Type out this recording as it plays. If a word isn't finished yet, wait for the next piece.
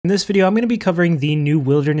In this video, I'm going to be covering the new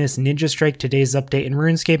Wilderness Ninja Strike today's update in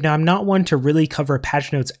RuneScape. Now, I'm not one to really cover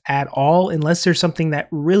patch notes at all unless there's something that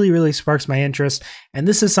really sparks my interest. And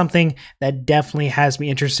this is something that definitely has me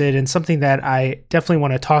interested and something that I definitely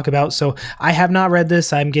want to talk about. So I have not read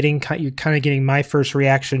this. You're kind of getting my first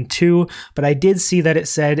reaction too, but I did see that it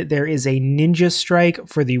said there is a Ninja Strike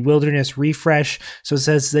for the Wilderness refresh. So it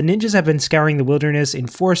says the ninjas have been scouring the wilderness in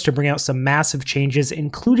force to bring out some massive changes,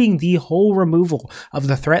 including the whole removal of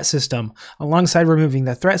the threat system. Alongside removing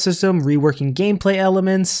the threat system, reworking gameplay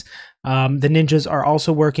elements. The ninjas are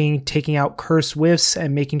also taking out curse whiffs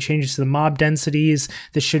and making changes to the mob densities.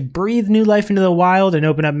 This should breathe new life into the wild and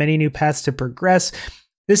open up many new paths to progress.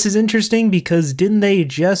 This is interesting because didn't they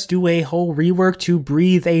just do a whole rework to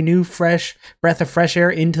breathe a new fresh breath of fresh air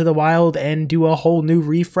into the wild and do a whole new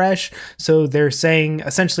refresh? So they're saying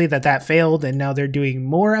essentially that failed and now they're doing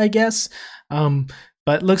more, I guess.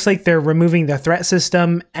 But looks like they're removing the threat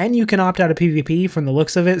system and you can opt out of PvP from the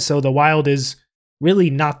looks of it. So the wild is really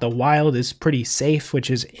not the wild, is pretty safe, which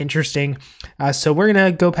is interesting. So we're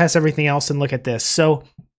going to go past everything else and look at this. So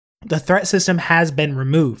the threat system has been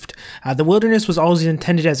removed. The wilderness was always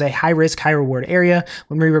intended as a high-risk, high-reward area.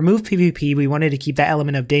 When we removed PvP, we wanted to keep that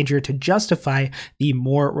element of danger to justify the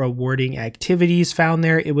more rewarding activities found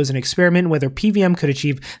there. It was an experiment whether PvM could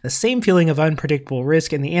achieve the same feeling of unpredictable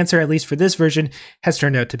risk, and the answer, at least for this version, has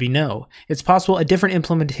turned out to be no. It's possible a different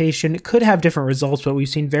implementation could have different results, but we've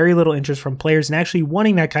seen very little interest from players in actually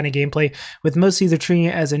wanting that kind of gameplay, with most either treating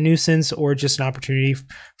it as a nuisance or just an opportunity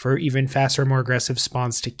for even faster, more aggressive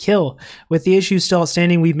spawns to kill. With the issue still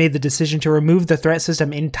outstanding, we've made the decision to remove the threat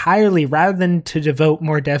system entirely rather than to devote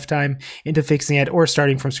more dev time into fixing it or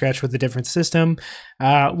starting from scratch with a different system.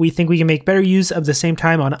 We think we can make better use of the same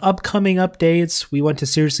time on upcoming updates. We want to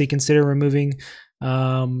seriously consider removing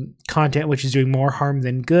content which is doing more harm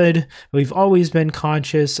than good. We've always been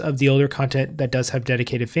conscious of the older content that does have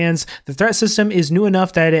dedicated fans. The threat system is new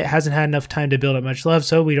enough that it hasn't had enough time to build up much love,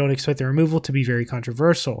 so we don't expect the removal to be very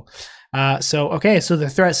controversial. So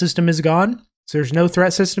the threat system is gone. So there's no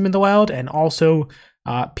threat system in the wild, and also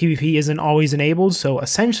PvP isn't always enabled. So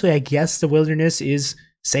essentially, I guess the wilderness is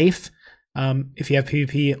safe. If you have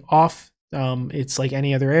PvP off, it's like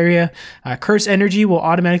any other area. Curse energy will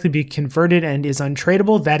automatically be converted and is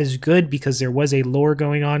untradeable. That is good because there was a lore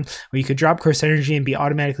going on where you could drop curse energy and be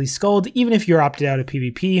automatically skulled even if you're opted out of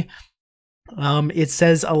PvP. It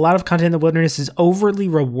says a lot of content in the wilderness is overly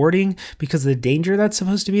rewarding because of the danger that's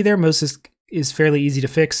supposed to be there. Most is fairly easy to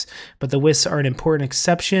fix, but the wisps are an important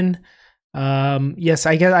exception. Yes,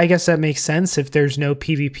 I guess that makes sense. If there's no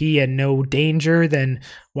PvP and no danger, then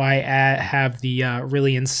why have the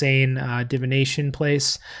really insane divination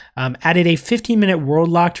place? Added a 15-minute world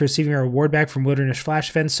lock to receiving a reward back from wilderness flash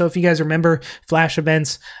events. So if you guys remember flash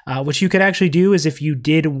events, what you could actually do is if you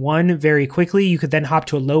did one very quickly, you could then hop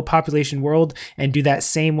to a low population world and do that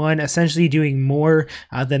same one, essentially doing more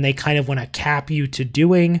than they kind of want to cap you to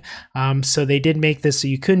doing. So they did make this so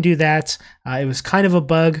you couldn't do that. It was kind of a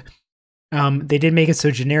bug. They did make it so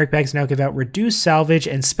generic bags now give out reduced salvage,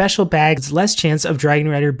 and special bags less chance of Dragon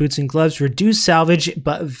Rider boots and gloves, reduced salvage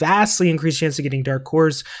but vastly increased chance of getting dark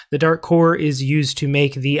cores. The dark core is used to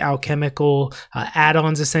make the alchemical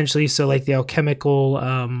add-ons essentially, so like the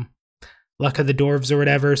alchemical Luck of the Dwarves or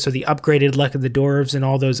whatever, so the upgraded Luck of the Dwarves and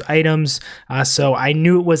all those items. So I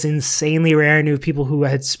knew it was insanely rare. I knew people who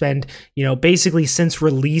had spent, basically since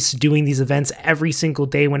release doing these events every single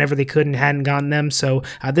day whenever they could and hadn't gotten them. So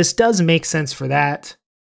this does make sense for that.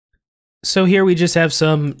 So here we just have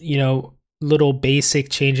some, little basic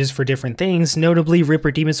changes for different things. Notably, Ripper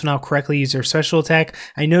Demons will now correctly use their special attack.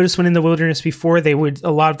 I noticed when in the wilderness before, a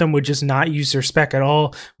lot of them would just not use their spec at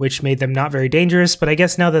all, which made them not very dangerous. But I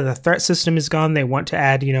guess now that the threat system is gone, they want to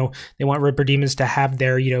add, they want Ripper Demons to have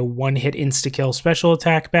their, one-hit insta-kill special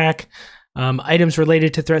attack back. Items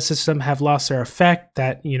related to threat system have lost their effect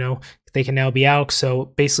that, they can now be out.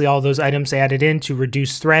 So basically all those items they added in to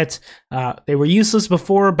reduce threat, they were useless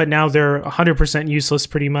before, but now they're 100% useless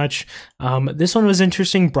pretty much. This one was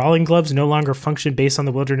interesting. Brawling gloves no longer function based on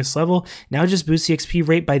the wilderness level. Now just boost the XP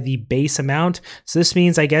rate by the base amount. So this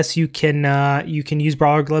means I guess you can use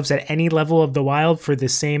brawler gloves at any level of the wild for the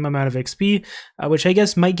same amount of XP, which I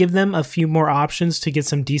guess might give them a few more options to get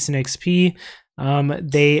some decent XP.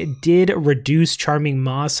 They did reduce Charming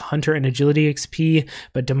Moss, Hunter, and Agility XP,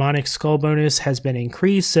 but Demonic Skull bonus has been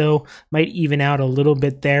increased, so might even out a little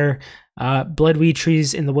bit there. Bloodweed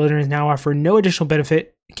trees in the wilderness now offer no additional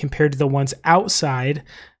benefit compared to the ones outside.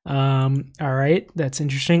 All right, that's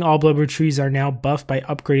interesting. All Bloodweed trees are now buffed by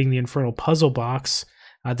upgrading the Infernal Puzzle box.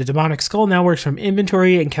 The demonic skull now works from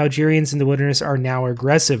inventory, and Calgerians in the wilderness are now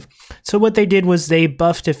aggressive. So what they did was they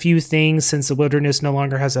buffed a few things since the wilderness no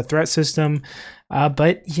longer has a threat system.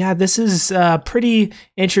 But yeah, this is pretty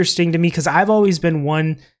interesting to me because I've always been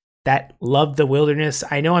one that loved the wilderness.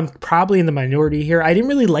 I know I'm probably in the minority here. I didn't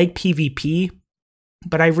really like PvP,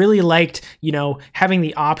 but I really liked, having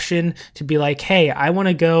the option to be like, hey, I want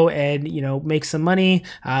to go and, make some money.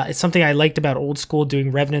 It's something I liked about old school,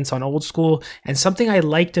 doing revenants on old school, and something I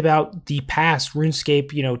liked about the past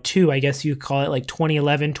RuneScape, 2, I guess you could call it, like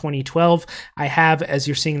 2011, 2012. I have, as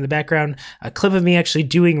you're seeing in the background, a clip of me actually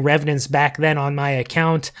doing revenants back then on my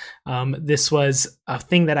account. This was a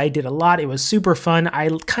thing that I did a lot. It was super fun. I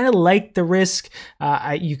kind of liked the risk.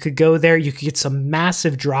 You could go there, you could get some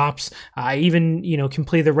massive drops. I even,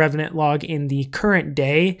 complete the Revenant log in the current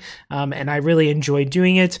day, and I really enjoyed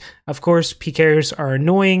doing it. Of course, PKers are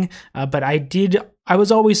annoying, but I was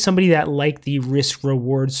always somebody that liked the risk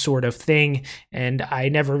reward sort of thing, and I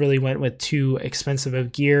never really went with too expensive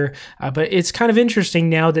of gear. But it's kind of interesting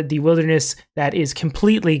now that the wilderness that is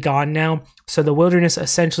completely gone now. So the wilderness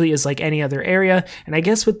essentially is like any other area, and I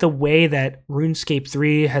guess with the way that RuneScape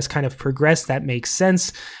 3 has kind of progressed, that makes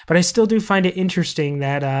sense. But I still do find it interesting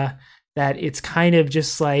that that it's kind of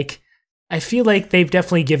just like, I feel like they've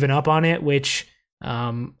definitely given up on it, which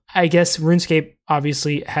I guess RuneScape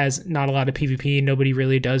obviously has not a lot of PvP. Nobody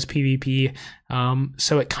really does PvP.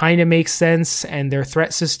 So it kind of makes sense. And their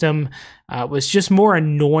threat system was just more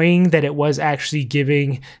annoying that it was actually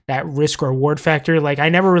giving that risk reward factor. Like, I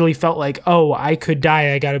never really felt like, oh, I could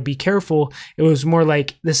die, I got to be careful. It was more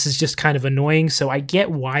like, this is just kind of annoying. So I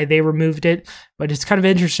get why they removed it, but it's kind of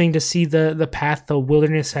interesting to see the path the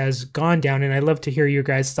wilderness has gone down. And I'd love to hear your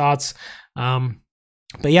guys' thoughts.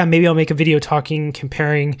 But yeah, maybe I'll make a video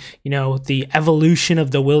comparing, the evolution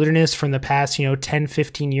of the wilderness from the past, 10,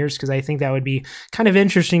 15 years, because I think that would be kind of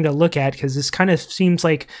interesting to look at, because this kind of feels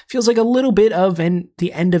like a little bit of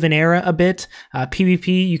the end of an era a bit.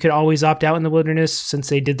 PvP, you could always opt out in the wilderness since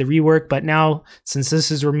they did the rework, but now since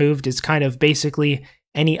this is removed, it's kind of basically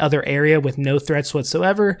any other area with no threats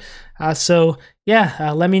whatsoever. So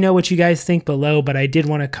yeah, let me know what you guys think below, but I did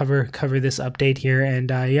want to cover this update here, and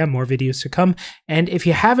yeah, more videos to come. And if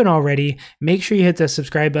you haven't already, make sure you hit the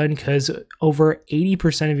subscribe button, because over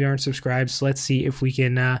 80% of you aren't subscribed. So let's see if we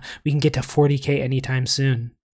can get to 40K anytime soon.